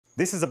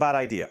This is a bad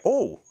idea.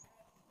 Oh!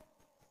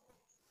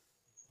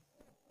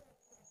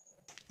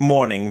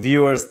 Morning,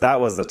 viewers. That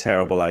was a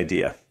terrible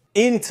idea.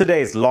 In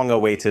today's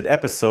long-awaited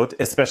episode,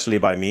 especially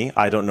by me,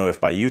 I don't know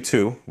if by you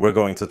too, we're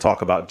going to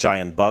talk about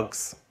giant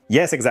bugs.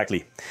 Yes,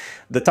 exactly.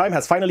 The time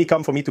has finally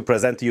come for me to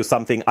present to you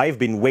something I've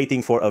been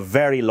waiting for a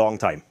very long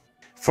time.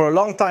 For a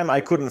long time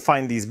I couldn't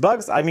find these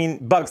bugs,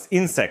 bugs,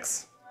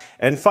 insects.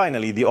 And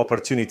finally the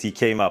opportunity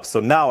came up, so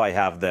now I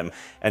have them,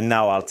 and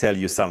now I'll tell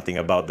you something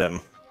about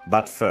them.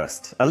 But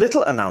first, a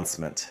little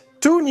announcement.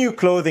 2 new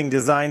clothing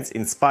designs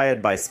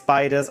inspired by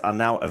spiders are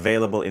now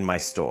available in my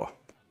store.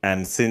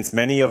 And since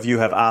many of you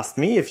have asked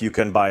me if you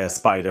can buy a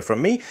spider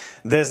from me,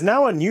 there's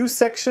now a new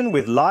section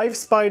with live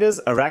spiders,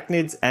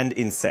 arachnids, and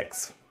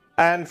insects.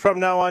 And from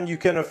now on you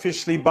can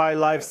officially buy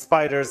live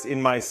spiders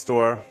in my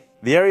store.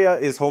 The area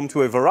is home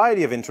to a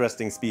variety of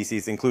interesting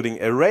species, including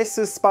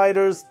erasus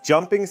spiders,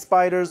 jumping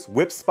spiders,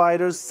 whip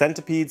spiders,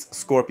 centipedes,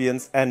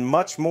 scorpions, and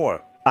much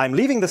more. I'm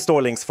leaving the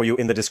store links for you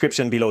in the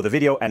description below the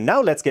video, and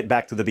now let's get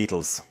back to the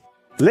beetles.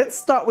 Let's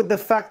start with the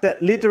fact that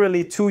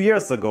literally 2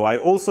 years ago I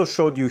also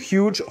showed you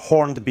huge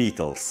horned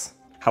beetles.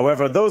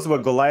 However, those were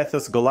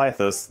Goliathus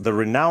goliathus, the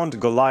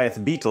renowned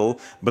Goliath beetle,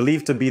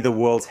 believed to be the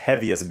world's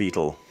heaviest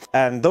beetle.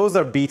 And those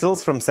are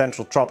beetles from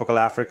central tropical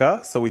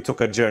Africa, so we took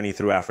a journey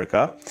through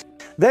Africa.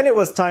 Then it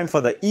was time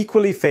for the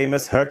equally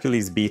famous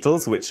Hercules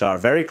beetles, which are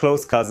very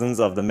close cousins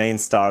of the main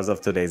stars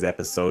of today's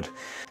episode.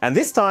 And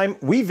this time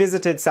we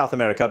visited South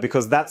America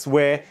because that's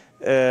where,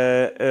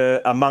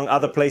 among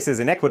other places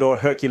in Ecuador,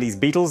 Hercules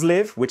beetles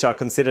live, which are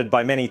considered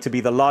by many to be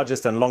the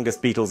largest and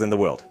longest beetles in the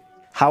world.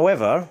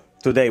 However,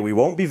 today we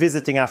won't be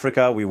visiting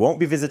Africa, we won't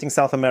be visiting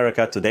South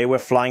America, today we're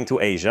flying to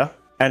Asia.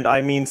 And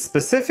I mean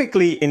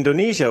specifically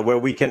Indonesia, where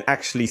we can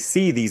actually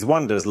see these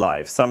wonders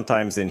live,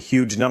 sometimes in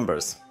huge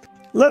numbers.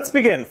 Let's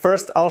begin.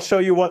 First, I'll show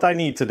you what I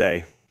need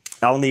today.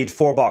 I'll need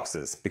 4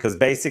 boxes, because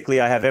basically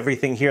I have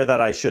everything here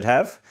that I should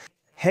have.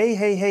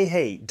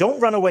 Hey, don't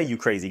run away, you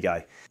crazy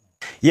guy.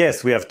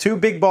 Yes, we have 2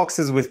 big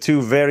boxes with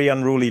 2 very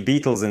unruly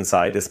beetles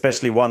inside,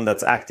 especially one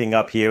that's acting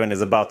up here and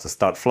is about to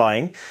start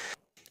flying.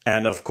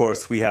 And of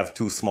course we have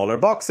 2 smaller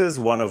boxes,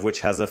 one of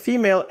which has a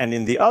female, and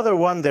in the other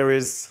one there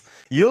is...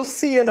 You'll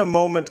see in a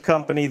moment,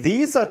 company.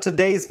 These are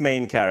today's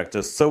main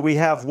characters. So we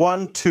have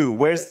 1, 2.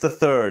 Where's the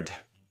third?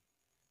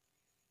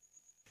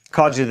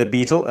 Kaji the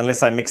beetle,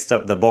 unless I mixed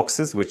up the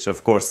boxes, which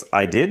of course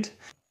I did.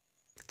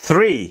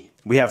 3.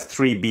 We have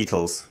 3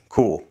 beetles.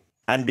 Cool.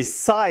 And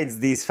besides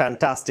these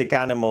fantastic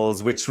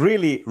animals, which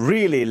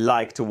really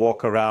like to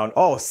walk around...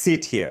 Oh,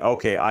 sit here.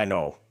 Okay, I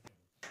know.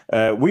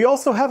 We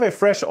also have a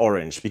fresh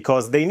orange,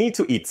 because they need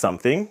to eat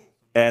something,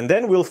 and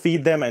then we'll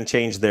feed them and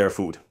change their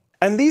food.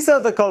 And these are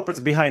the culprits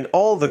behind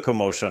all the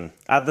commotion.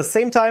 At the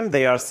same time,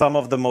 they are some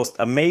of the most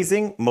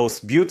amazing,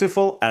 most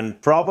beautiful,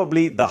 and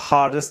probably the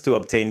hardest to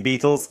obtain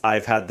beetles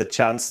I've had the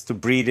chance to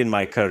breed in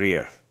my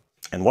career.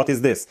 And what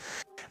is this?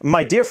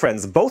 My dear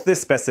friends, both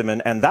this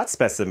specimen and that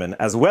specimen,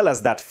 as well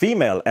as that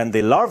female and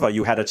the larva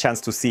you had a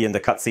chance to see in the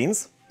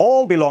cutscenes,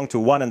 all belong to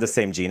one and the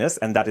same genus,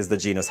 and that is the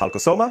genus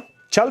Halkosoma.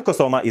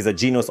 Halkosoma is a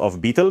genus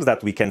of beetles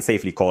that we can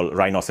safely call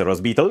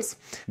Rhinoceros beetles,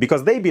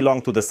 because they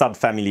belong to the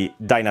subfamily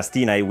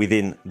Dynastinae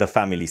within the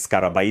family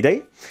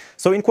Scarabaeidae.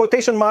 So in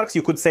quotation marks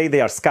you could say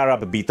they are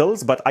scarab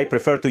beetles, but I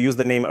prefer to use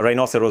the name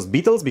Rhinoceros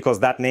beetles because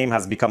that name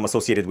has become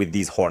associated with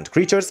these horned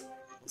creatures.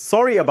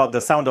 Sorry about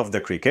the sound of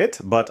the cricket,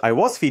 but I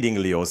was feeding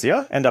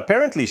Leosia, and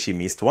apparently she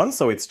missed one,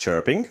 so it's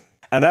chirping.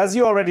 And as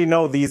you already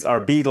know, these are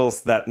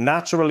beetles that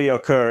naturally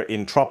occur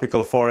in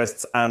tropical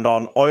forests and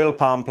on oil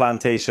palm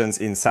plantations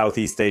in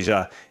Southeast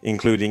Asia,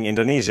 including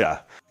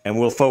Indonesia. And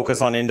we'll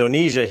focus on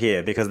Indonesia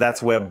here, because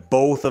that's where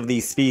both of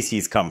these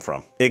species come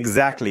from.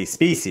 Exactly,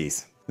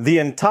 species. The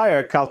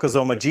entire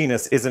Halkosoma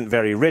genus isn't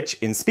very rich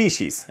in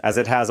species, as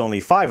it has only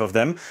 5 of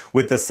them,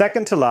 with the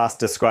second to last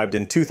described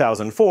in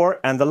 2004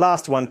 and the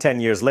last one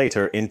 10 years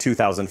later in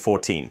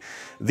 2014.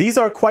 These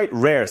are quite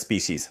rare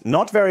species,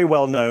 not very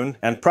well known,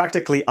 and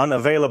practically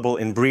unavailable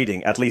in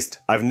breeding. At least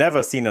I've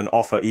never seen an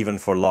offer even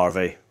for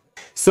larvae.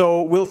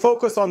 So we'll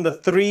focus on the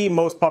 3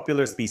 most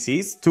popular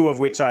species, 2 of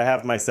which I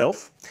have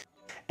myself.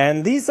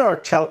 And these are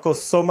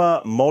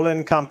Halkosoma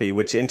molenkampi,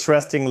 which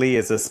interestingly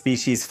is a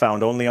species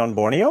found only on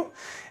Borneo,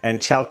 and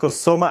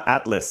Halkosoma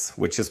atlas,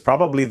 which is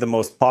probably the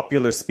most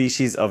popular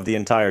species of the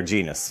entire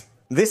genus.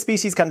 This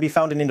species can be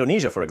found in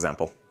Indonesia, for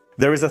example.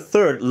 There is a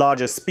 3rd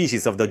largest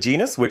species of the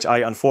genus, which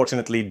I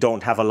unfortunately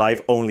don't have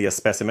alive, only as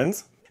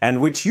specimens,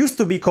 and which used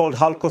to be called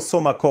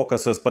Halkosoma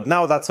caucasus, but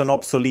now that's an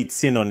obsolete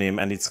synonym,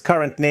 and its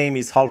current name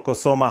is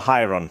Halkosoma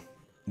hieron.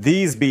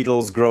 These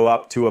beetles grow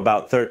up to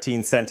about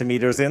 13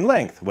 centimeters in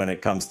length when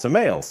it comes to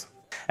males.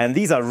 And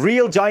these are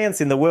real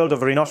giants in the world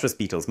of rhinoceros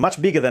beetles,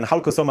 much bigger than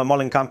Halkosoma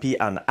molenkampi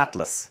and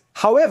Atlas.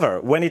 However,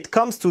 when it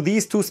comes to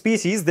these 2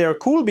 species, they're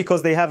cool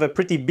because they have a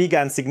pretty big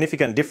and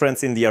significant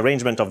difference in the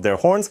arrangement of their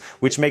horns,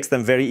 which makes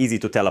them very easy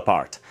to tell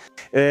apart.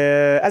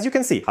 As you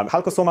can see,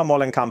 Halkosoma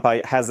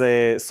molenkampi has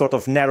a sort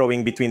of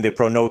narrowing between the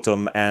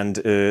pronotum and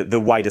the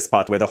widest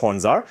part where the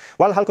horns are,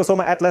 while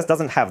Halkosoma atlas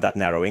doesn't have that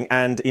narrowing,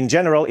 and in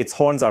general its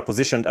horns are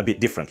positioned a bit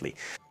differently.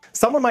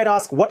 Someone might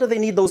ask, what do they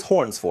need those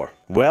horns for?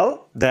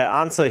 Well, the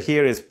answer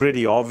here is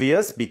pretty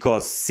obvious,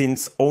 because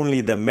since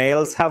only the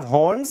males have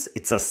horns,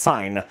 it's a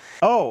sign.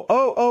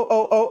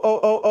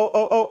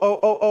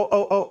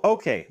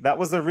 Okay, that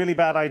was a really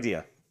bad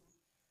idea.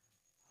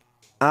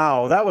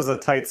 Ow, that was a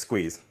tight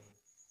squeeze.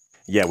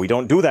 Yeah, we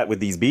don't do that with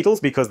these beetles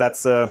because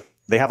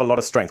they have a lot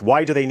of strength.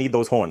 Why do they need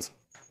those horns?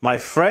 My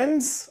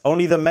friends,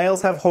 only the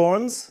males have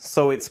horns,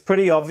 so it's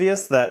pretty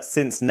obvious that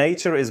since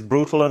nature is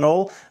brutal and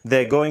all,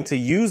 they're going to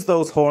use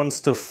those horns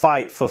to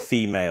fight for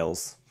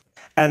females.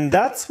 And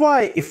that's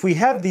why if we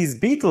have these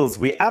beetles,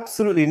 we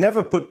absolutely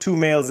never put two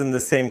males in the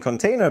same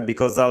container,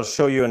 because I'll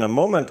show you in a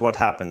moment what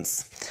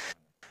happens.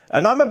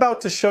 And I'm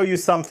about to show you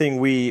something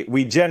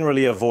we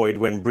generally avoid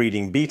when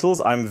breeding beetles.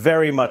 I'm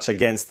very much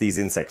against these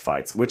insect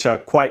fights, which are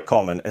quite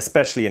common,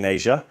 especially in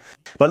Asia.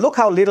 But look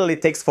how little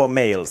it takes for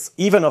males,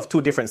 even of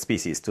two different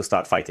species, to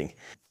start fighting.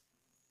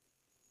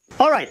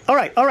 All right.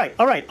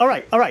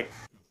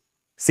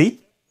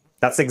 See?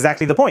 That's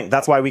exactly the point.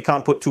 That's why we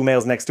can't put two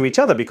males next to each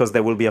other, because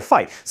there will be a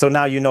fight. So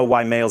now you know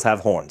why males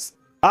have horns.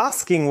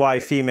 Asking why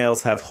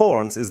females have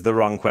horns is the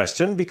wrong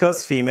question,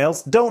 because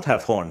females don't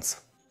have horns.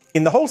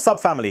 In the whole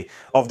subfamily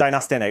of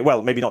Dynastinae,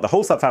 well, maybe not the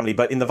whole subfamily,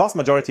 but in the vast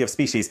majority of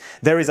species,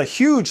 there is a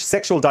huge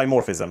sexual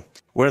dimorphism,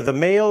 where the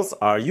males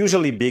are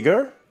usually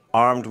bigger,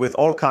 armed with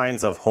all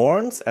kinds of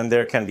horns, and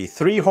there can be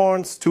 3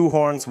 horns, 2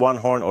 horns, 1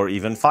 horn, or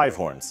even 5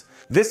 horns.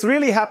 This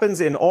really happens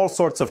in all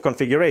sorts of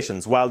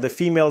configurations, while the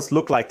females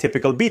look like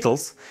typical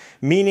beetles,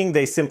 meaning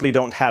they simply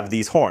don't have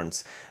these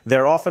horns.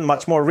 They're often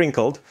much more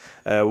wrinkled,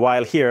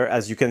 while here,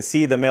 as you can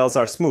see, the males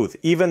are smooth.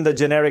 Even the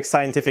generic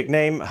scientific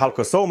name,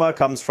 Halkosoma,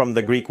 comes from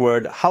the Greek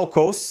word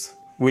halkos,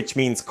 which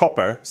means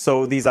copper,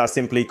 so these are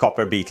simply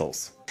copper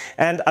beetles.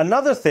 And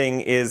another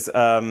thing is,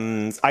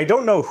 I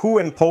don't know who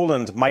in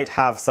Poland might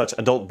have such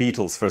adult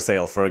beetles for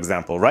sale, for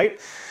example, right?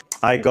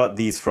 I got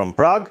these from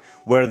Prague,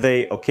 where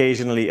they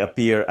occasionally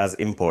appear as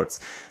imports.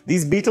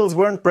 These beetles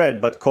weren't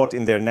bred, but caught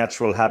in their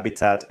natural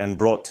habitat and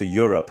brought to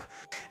Europe.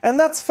 And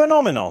that's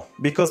phenomenal,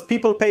 because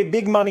people pay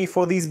big money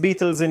for these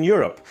beetles in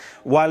Europe,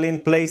 while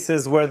in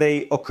places where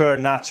they occur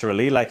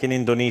naturally, like in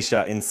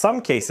Indonesia, in some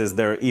cases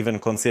they're even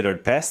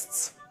considered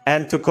pests.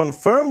 And to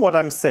confirm what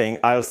I'm saying,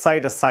 I'll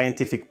cite a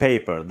scientific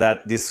paper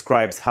that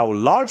describes how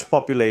large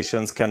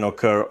populations can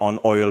occur on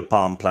oil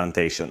palm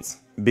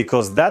plantations,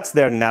 because that's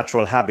their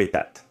natural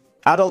habitat.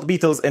 Adult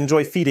beetles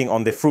enjoy feeding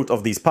on the fruit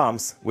of these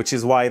palms, which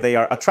is why they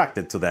are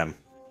attracted to them.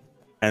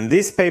 And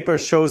this paper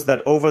shows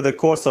that over the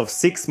course of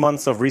 6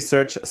 months of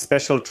research,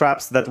 special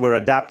traps that were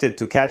adapted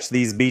to catch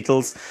these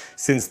beetles,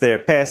 since they're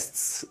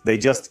pests, they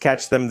just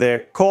catch them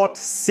there, caught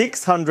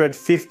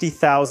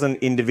 650,000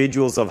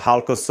 individuals of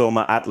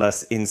Halkosoma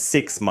atlas in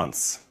 6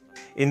 months.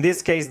 In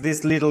this case,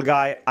 this little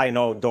guy, I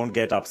know, don't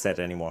get upset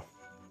anymore.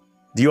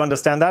 Do you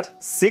understand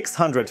that?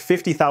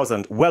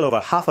 650,000, well over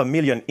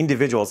 500,000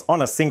 individuals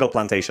on a single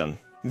plantation.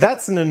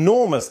 That's an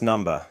enormous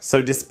number, so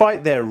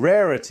despite their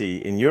rarity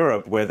in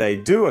Europe where they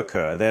do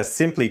occur, they're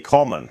simply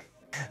common.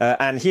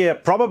 And here,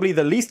 probably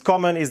the least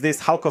common is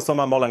this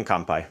Halkosoma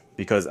mollencampi,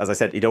 because as I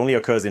said, it only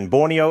occurs in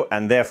Borneo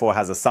and therefore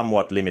has a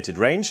somewhat limited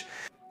range.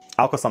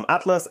 Halkosoma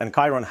atlas and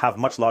Chiron have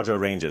much larger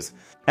ranges.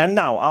 And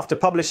now, after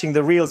publishing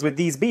the reels with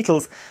these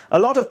beetles, a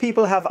lot of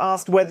people have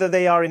asked whether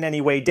they are in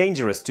any way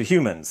dangerous to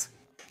humans.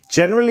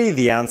 Generally,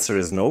 the answer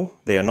is no.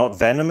 They are not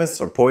venomous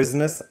or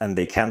poisonous, and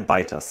they can't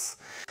bite us.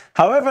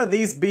 However,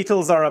 these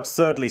beetles are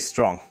absurdly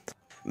strong.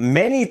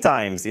 Many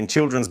times in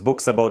children's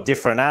books about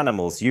different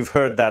animals, you've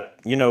heard that,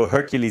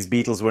 Hercules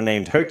beetles were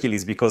named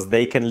Hercules because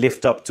they can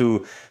lift up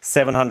to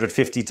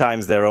 750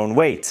 times their own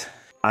weight.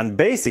 And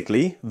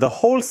basically, the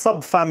whole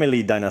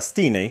subfamily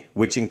Dynastinae,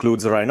 which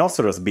includes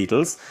Rhinoceros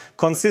beetles,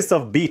 consists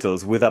of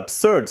beetles with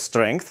absurd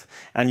strength,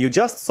 and you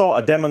just saw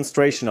a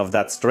demonstration of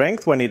that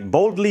strength when it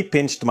boldly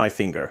pinched my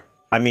finger.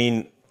 I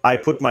mean, I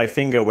put my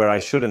finger where I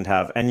shouldn't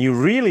have, and you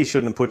really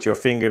shouldn't put your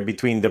finger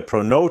between the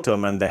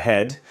pronotum and the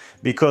head,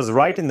 because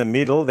right in the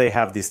middle they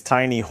have this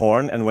tiny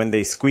horn, and when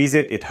they squeeze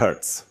it, it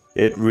hurts.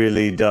 It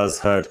really does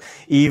hurt,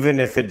 even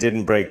if it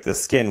didn't break the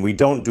skin. We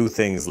don't do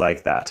things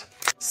like that.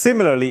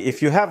 Similarly,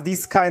 if you have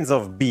these kinds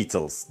of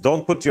beetles,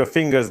 don't put your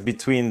fingers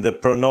between the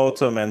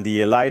pronotum and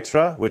the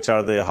elytra, which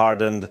are the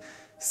hardened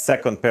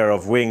second pair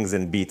of wings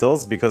in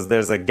beetles, because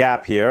there's a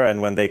gap here,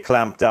 and when they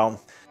clamp down...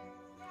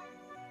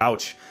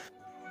 Ouch.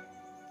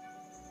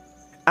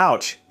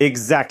 Ouch,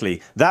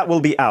 exactly. That will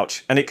be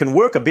ouch, and it can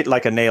work a bit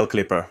like a nail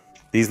clipper.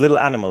 These little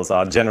animals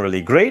are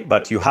generally great,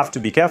 but you have to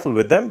be careful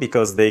with them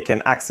because they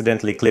can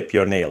accidentally clip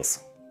your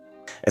nails.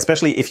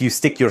 Especially if you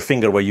stick your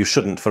finger where you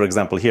shouldn't, for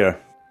example here.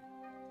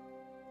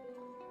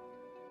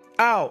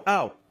 Ow,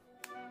 ow.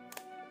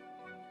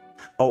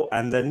 Oh,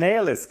 and the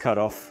nail is cut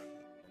off.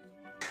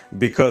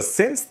 Because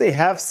since they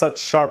have such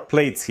sharp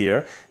plates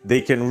here,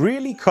 they can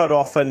really cut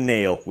off a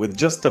nail with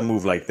just a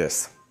move like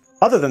this.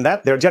 Other than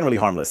that, they're generally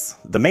harmless.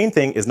 The main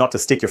thing is not to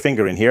stick your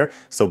finger in here,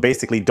 so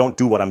basically don't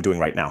do what I'm doing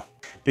right now.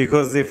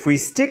 Because if we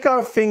stick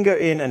our finger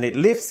in and it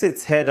lifts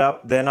its head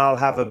up, then I'll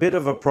have a bit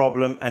of a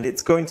problem, and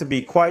it's going to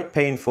be quite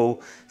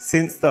painful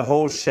since the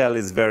whole shell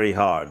is very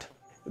hard.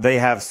 They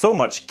have so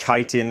much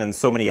chitin and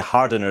so many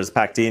hardeners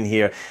packed in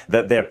here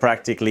that they're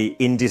practically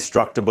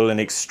indestructible and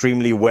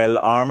extremely well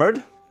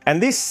armored.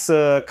 And this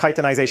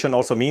chitinization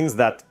also means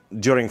that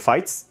during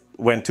fights,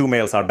 when two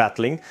males are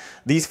battling,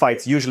 these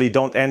fights usually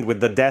don't end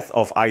with the death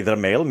of either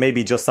male,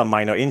 maybe just some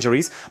minor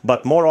injuries,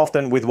 but more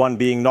often with one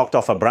being knocked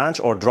off a branch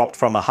or dropped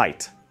from a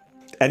height.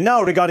 And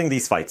now regarding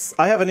these fights,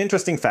 I have an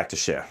interesting fact to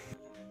share.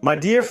 My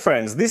dear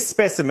friends, this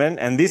specimen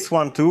and this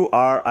one too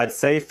are, I'd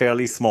say,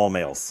 fairly small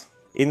males.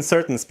 In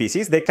certain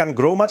species, they can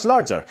grow much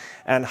larger,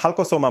 and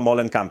Halkosoma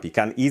mollencampi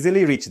can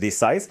easily reach this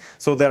size,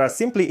 so there are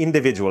simply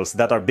individuals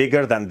that are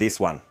bigger than this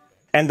one.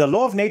 And the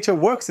law of nature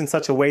works in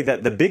such a way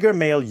that the bigger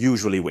male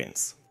usually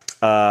wins.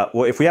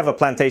 Well, if we have a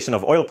plantation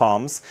of oil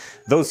palms,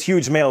 those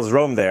huge males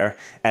roam there,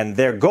 and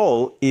their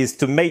goal is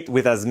to mate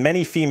with as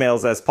many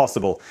females as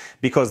possible,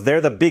 because they're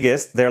the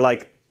biggest, they're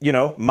like, you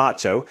know,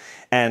 macho,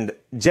 and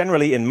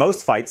generally in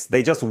most fights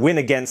they just win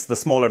against the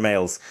smaller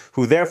males,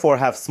 who therefore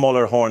have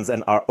smaller horns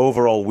and are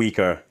overall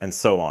weaker, and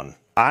so on.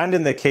 And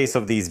in the case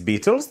of these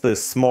beetles, the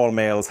small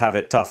males have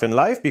it tough in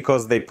life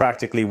because they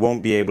practically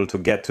won't be able to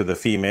get to the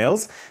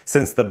females,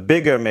 since the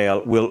bigger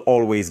male will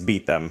always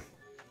beat them.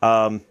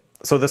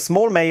 So the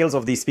small males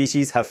of these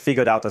species have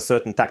figured out a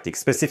certain tactic,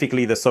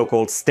 specifically the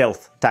so-called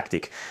stealth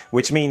tactic,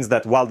 which means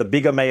that while the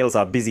bigger males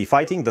are busy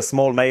fighting, the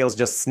small males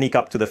just sneak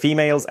up to the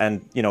females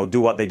and, you know, do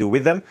what they do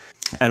with them.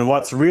 And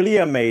what's really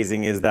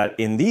amazing is that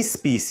in these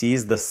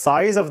species, the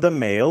size of the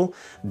male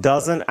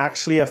doesn't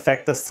actually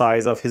affect the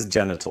size of his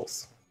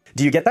genitals.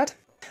 Do you get that?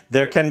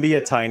 There can be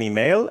a tiny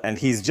male and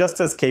he's just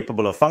as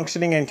capable of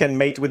functioning and can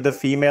mate with the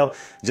female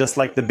just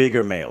like the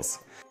bigger males.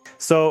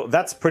 So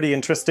that's pretty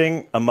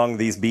interesting among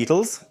these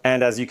beetles,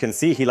 and as you can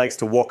see, he likes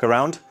to walk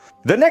around.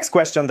 The next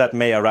question that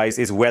may arise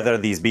is whether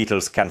these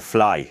beetles can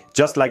fly.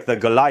 Just like the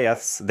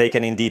Goliaths, they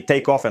can indeed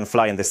take off and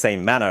fly in the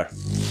same manner.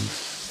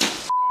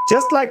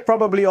 Just like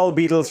probably all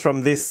beetles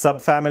from this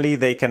subfamily,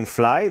 they can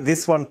fly.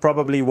 This one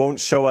probably won't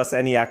show us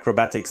any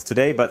acrobatics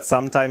today, but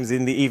sometimes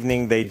in the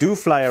evening they do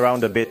fly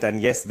around a bit,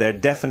 and yes, they're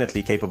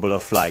definitely capable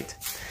of flight.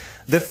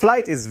 The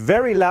flight is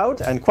very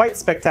loud and quite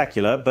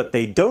spectacular, but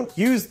they don't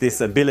use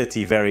this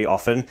ability very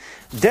often,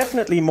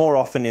 definitely more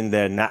often in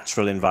their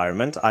natural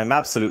environment, I'm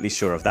absolutely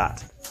sure of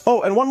that.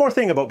 Oh, and one more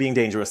thing about being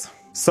dangerous.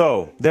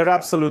 So, they're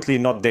absolutely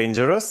not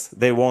dangerous,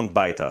 they won't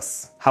bite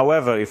us.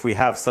 However, if we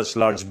have such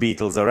large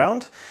beetles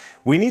around,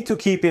 we need to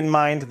keep in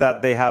mind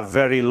that they have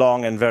very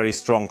long and very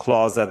strong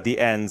claws at the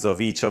ends of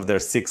each of their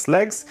 6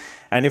 legs,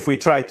 and if we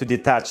try to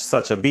detach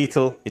such a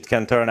beetle, it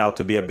can turn out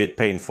to be a bit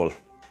painful.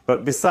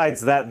 But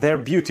besides that, they're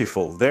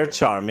beautiful, they're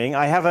charming.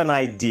 I have an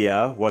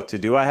idea what to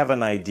do, I have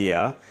an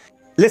idea.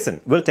 Listen,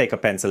 we'll take a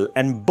pencil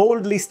and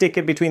boldly stick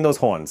it between those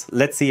horns.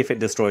 Let's see if it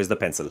destroys the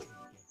pencil.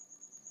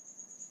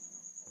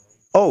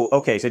 Oh,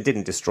 okay, so it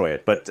didn't destroy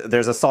it, but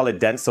there's a solid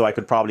dent, so I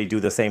could probably do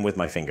the same with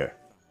my finger.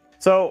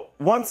 So,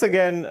 once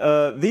again,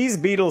 these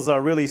beetles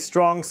are really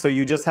strong, so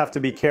you just have to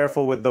be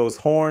careful with those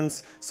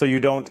horns so you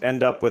don't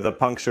end up with a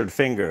punctured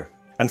finger.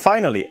 And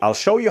finally, I'll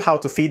show you how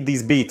to feed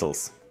these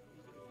beetles.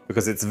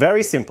 Because it's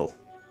very simple.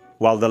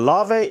 While the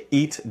larvae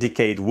eat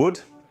decayed wood,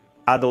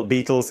 adult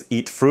beetles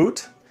eat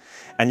fruit,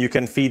 and you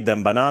can feed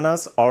them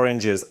bananas,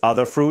 oranges,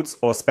 other fruits,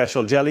 or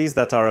special jellies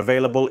that are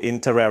available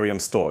in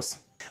terrarium stores.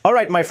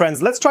 Alright, my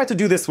friends, let's try to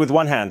do this with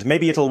one hand.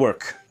 Maybe it'll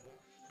work.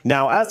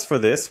 Now, as for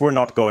this, we're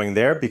not going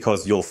there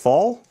because you'll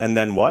fall, and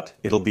then what?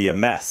 It'll be a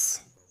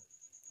mess.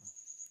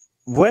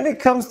 When it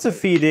comes to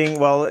feeding,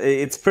 well,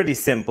 it's pretty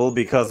simple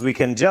because we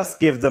can just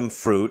give them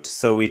fruit.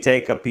 So we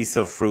take a piece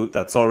of fruit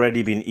that's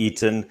already been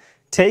eaten,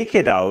 take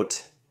it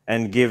out,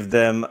 and give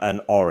them an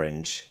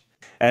orange.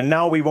 And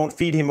now we won't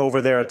feed him over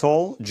there at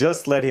all,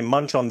 just let him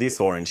munch on this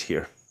orange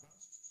here.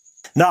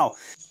 Now,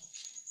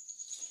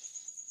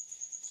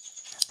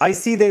 I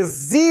see there's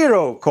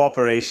zero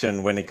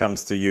cooperation when it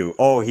comes to you.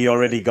 Oh, he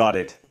already got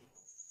it.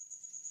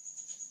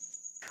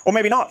 Or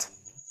maybe not.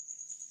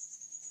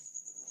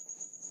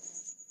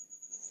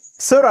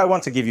 Sir, I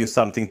want to give you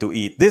something to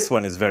eat. This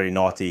one is very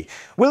naughty.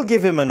 We'll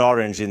give him an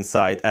orange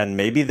inside, and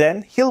maybe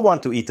then he'll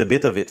want to eat a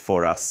bit of it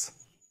for us.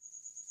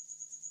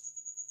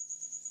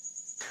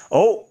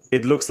 Oh,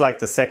 it looks like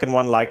the second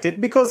one liked it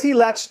because he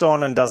latched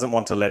on and doesn't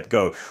want to let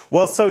go.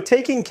 Well, so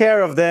taking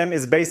care of them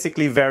is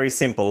basically very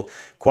simple.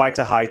 Quite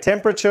a high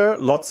temperature,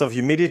 lots of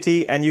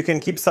humidity, and you can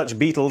keep such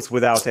beetles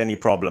without any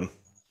problem.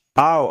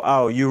 Ow,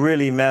 ow, you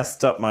really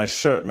messed up my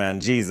shirt, man.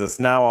 Jesus,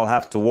 now I'll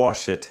have to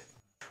wash it.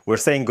 We're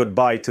saying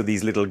goodbye to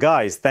these little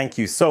guys. Thank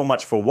you so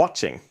much for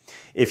watching.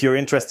 If you're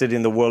interested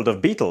in the world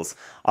of beetles,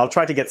 I'll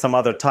try to get some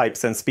other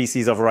types and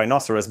species of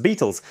rhinoceros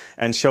beetles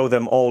and show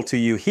them all to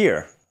you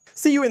here.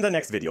 See you in the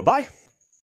next video. Bye!